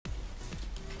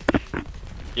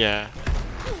Yeah.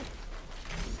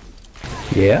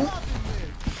 Yeah?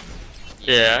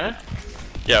 Yeah?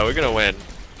 Yeah, we're gonna win.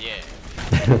 Yeah.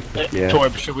 Yeah.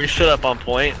 Torb, should we sit up on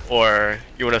point, or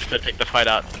you want us to take the fight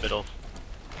out in the middle?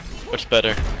 What's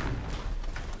better?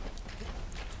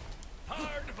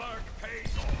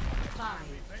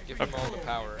 Give him all the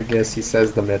power. I guess he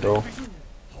says the middle.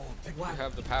 You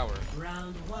have the power.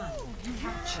 Round one.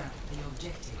 Capture the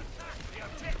objective.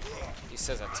 He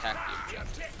says attack the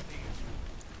objective.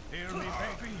 Hear me,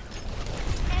 baby?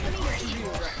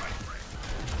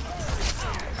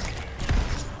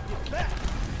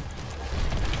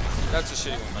 That's a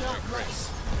shitty one, by the way, Chris.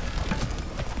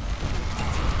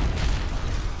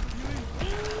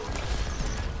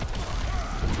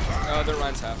 Their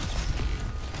line's half.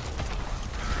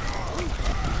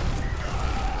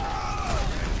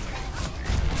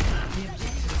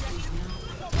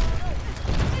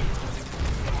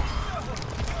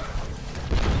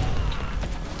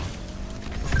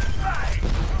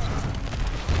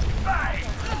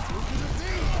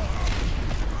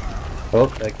 Oh,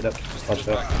 back it up. Just watch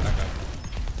Back out. up, back up.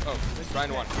 Oh,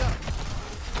 Ryan won.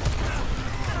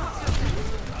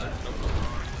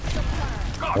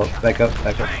 Oh, back up,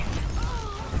 back up.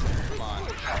 Come on.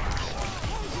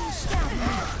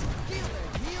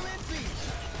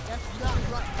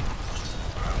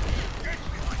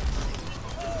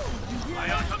 My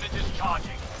ultimate is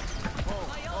charging.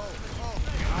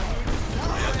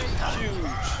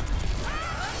 Huge.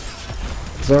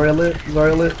 Zarya lit,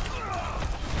 Zarya lit.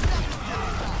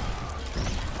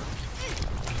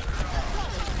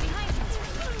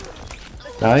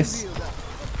 Nice.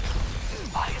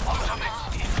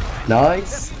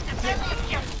 Nice.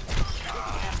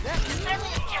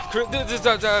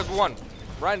 One.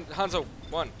 Ryan, Hanzo,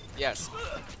 one. Yes.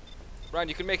 Ryan,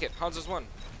 you can make it. Hanzo's one.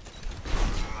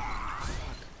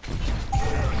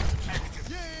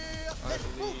 I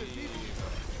believe.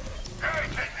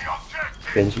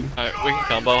 Genji. Alright, we can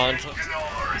combo on.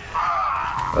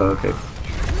 Oh, okay.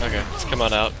 Okay, let's come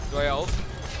on out. Do I ult?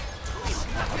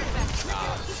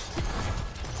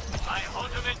 My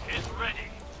ultimate is ready.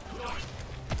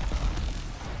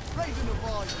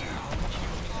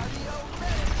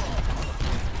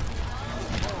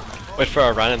 Wait for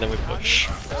our run and then we push.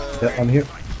 Yeah, I'm here.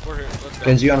 We're here. Let's go.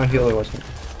 Genji on a healer, watch me.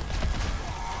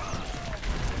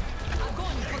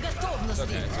 It's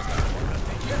okay, it's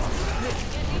okay.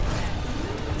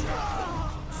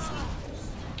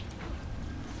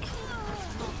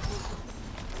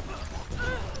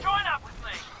 Join up with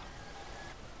me.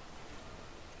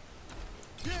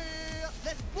 Yeah,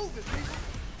 let's move it, people.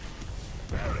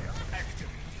 Barrier active.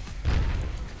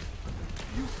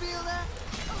 You feel that?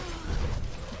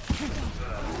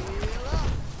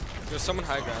 There's someone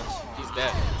high ground. He's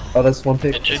dead. Oh, that's one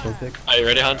pick. Genji. That's one pick. Are you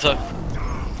ready, Hanzo?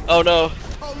 Oh no!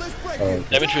 Oh, let's break Oh,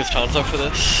 Damage with Hanzo for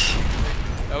this.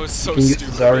 That was so you can use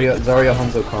stupid. Zarya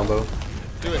Hanzo combo.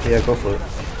 Do it. Yeah, go for it.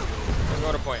 I'm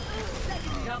on a point.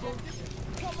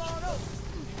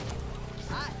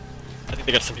 I think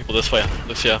they got some people this way,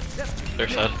 Lucia. Their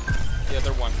side. Yeah,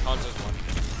 they're one. Hanzo's one.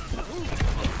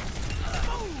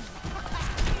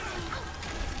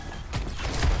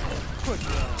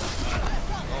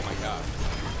 Oh my god.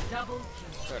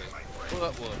 Sorry. Pull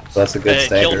up wood. So that's a good Hey,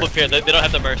 kill them stagger. up here. They don't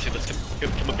have the mercy. Let's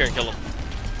come up here and kill them.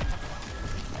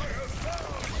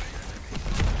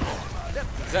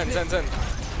 Zen.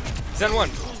 Zen one.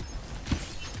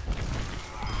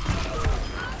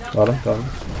 Got him, got him.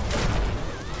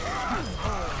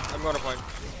 I'm on a point.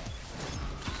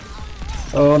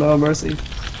 Oh no, mercy.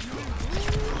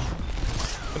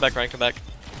 Come back, Ryan. Come back.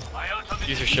 My ultimate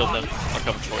Use your shield then. I'll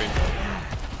cover for you.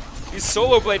 He's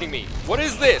solo blading me. What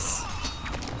is this?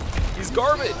 He's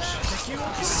garbage.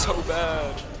 He's so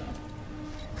bad.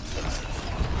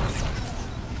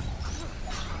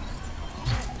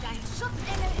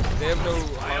 They have no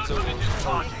Hanzo or Genji.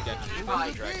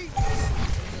 Dragon.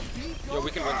 Yo, we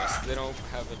can win this. They don't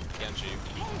have a Genji.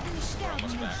 We're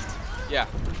almost back. Yeah.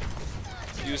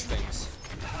 Use things.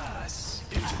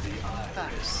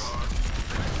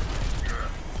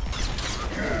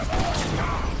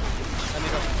 I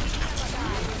need help.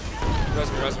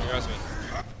 Res me.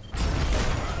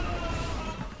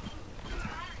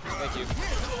 Thank you.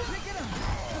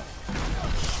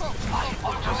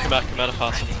 Come out if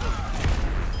possible.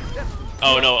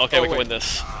 Oh no, okay, we can win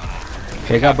this.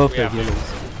 They got both their We have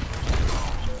healers.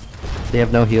 They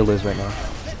have no healers right now.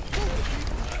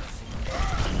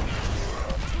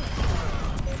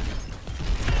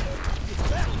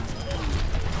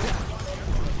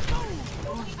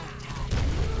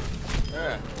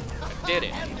 Yeah. I did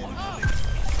it.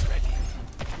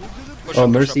 Push Oh, up,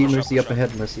 push mercy, up, push mercy push up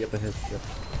ahead, mercy up ahead. Yep.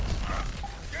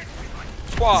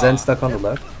 Wow. Zen stuck on the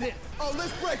left. Oh,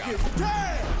 let's break it.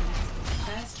 Damn!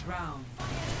 First round.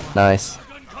 Nice.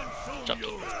 Jumped.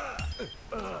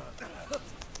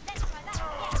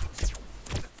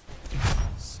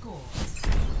 Score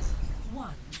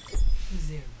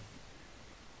 1-0.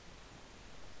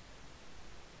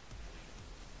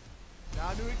 Now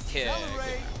to Yeah,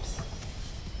 accelerate.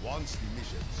 Once the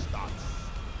mission starts,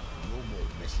 no more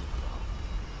messing around.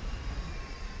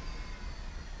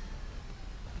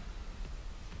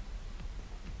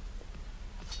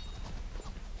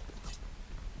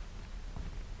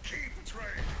 Keep train,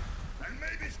 and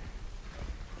maybe.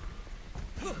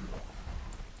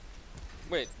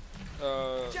 Wait.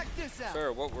 Check this out.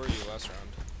 Farrah, what were you last round?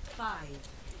 5,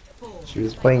 4, She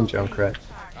was playing Junkrat.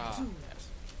 Ah, 2,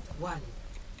 1.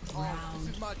 This Round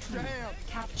is my 2. jam.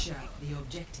 Capture the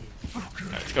objective.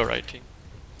 Alright, let's go right team.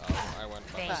 oh, I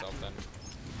went by myself then.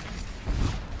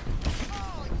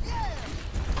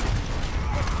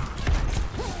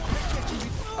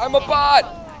 I'm a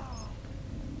bot!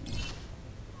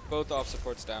 Both off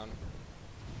supports down.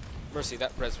 Mercy,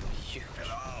 that res was huge.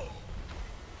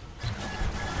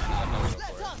 I'm not gonna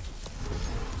go for it.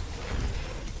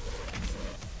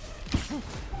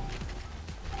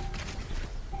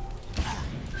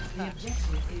 The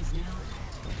objective is now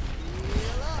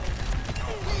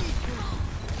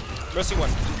Mercy one.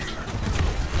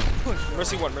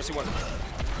 Mercy one, Mercy one.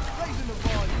 Raising the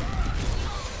volume.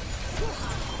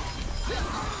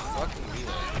 Fucking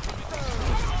relay.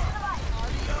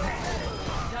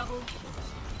 double.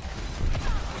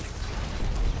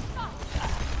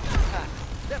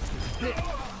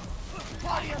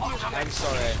 I'm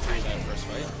sorry I threw that first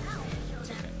fight.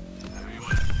 It's okay.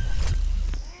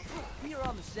 We are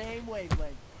on the same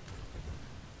wavelength.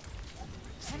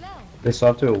 They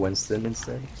swapped to a Winston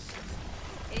instead.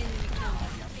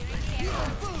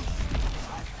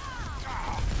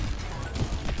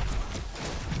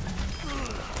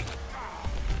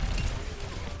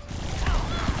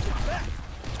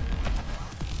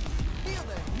 Feel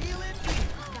the healing.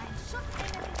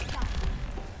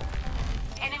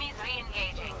 Enemies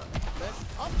re-engaging. Let's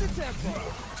up the tempo.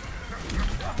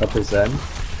 Upper Zen.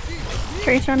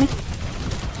 Tracer on me.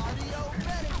 Audio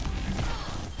ready.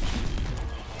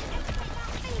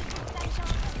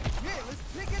 Yeah, let's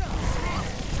pick it up.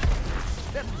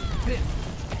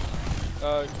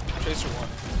 Tracer one.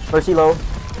 Mercy low.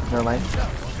 Never mind.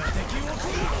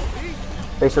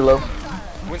 Tracer low.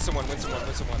 Winston one, Winston one,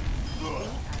 Winston one.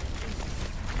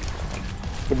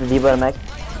 Get the diva and mech.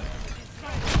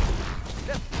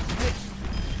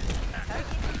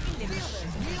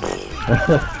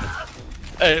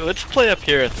 Hey, let's play up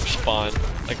here at the spawn.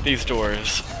 Like these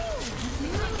doors.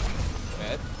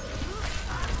 Bad.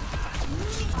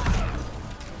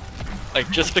 Like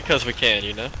just because we can,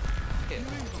 you know?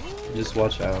 Just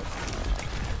watch out.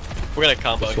 We're gonna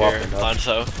combo Swap here, them up.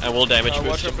 Hanzo, and we'll damage Watch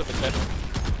boost out him. for the catch.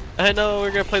 I know,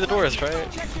 we're gonna play the doors, right?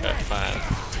 Okay, fine.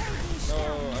 No,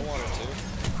 I wanted to.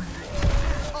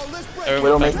 Oh, let's break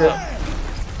Everyone back Widowmaker. up.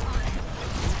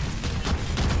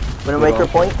 Widowmaker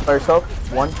point by herself.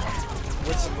 1.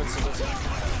 Winston, Winston, Winston.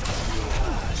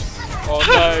 Oh,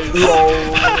 nice. Lol.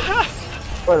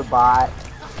 What a bot.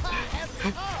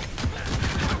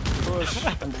 Push.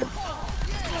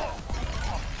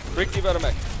 Break the out of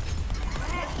mech.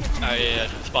 Oh yeah,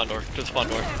 to the spawn door, to the spawn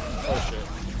door. Oh shit.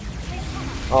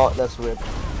 Oh, that's rip.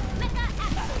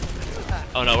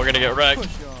 Oh no, we're gonna get wrecked.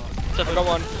 I got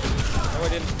one. No, I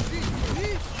didn't.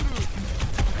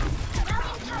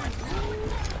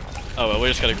 Oh well, we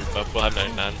just gotta group up, we'll have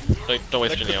 99. Don't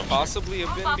waste That any could ammo. possibly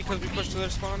have been because we pushed to their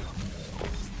spawn.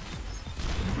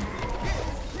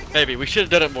 Maybe, we should have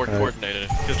done it more Alright. coordinated.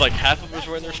 Because like half of us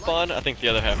were in their spawn, I think the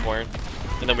other half weren't.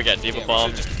 And then we got Diva Yeah,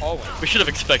 Bomb. we should've just all went. We should have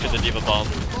expected the Diva Bomb.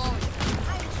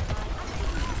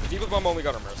 Diva Bomb only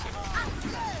got a Mercy.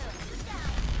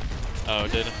 Oh,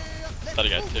 did? Thought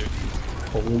he got 2.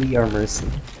 Holy our mercy.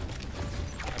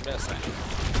 I missed.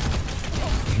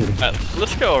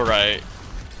 Let's go right.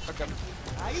 Okay.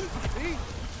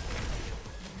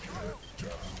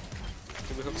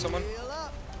 Did we hook someone?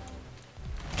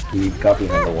 He got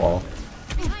behind the wall.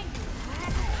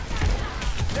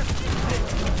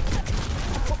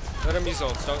 Let him use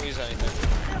ults, don't use anything.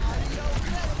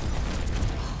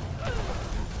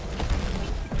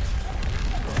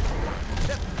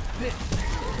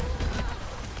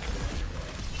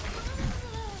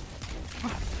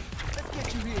 Let's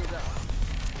get you healed up.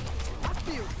 I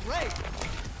feel great.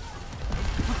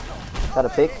 Got a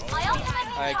pick.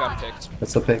 I got picked.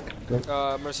 That's a pick.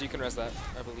 Go. Mercy, you can res that,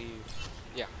 I believe.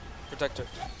 Yeah. Protector.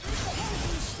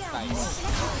 Nice.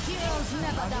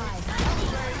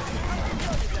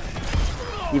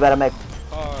 Diva and mech.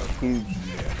 Oh, Huge.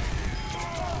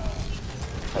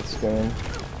 That's screen.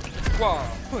 Wow.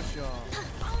 Push on.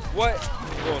 What?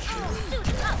 Bullshit.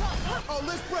 Oh,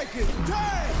 let's break it.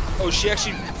 Damn! Oh, she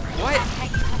actually. What?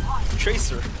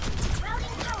 Tracer.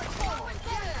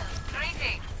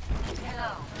 Greetings.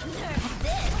 Hello.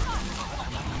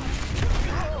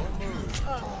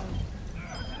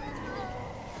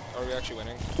 Are we actually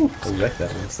winning? I like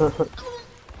that one.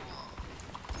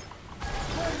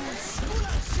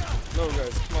 No,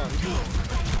 guys, come on.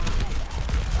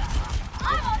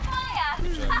 I'm on fire.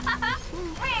 Good job.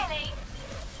 Really?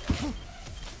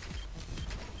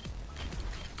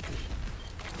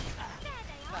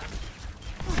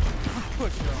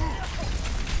 Push on.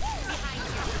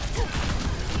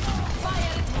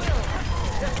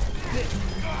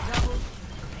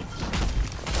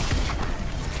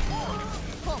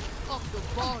 Pump up the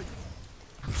volume.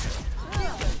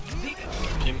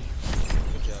 Team.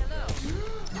 Good job.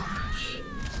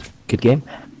 Good game.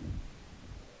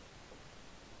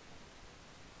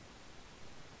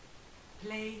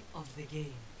 Play of the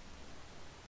game.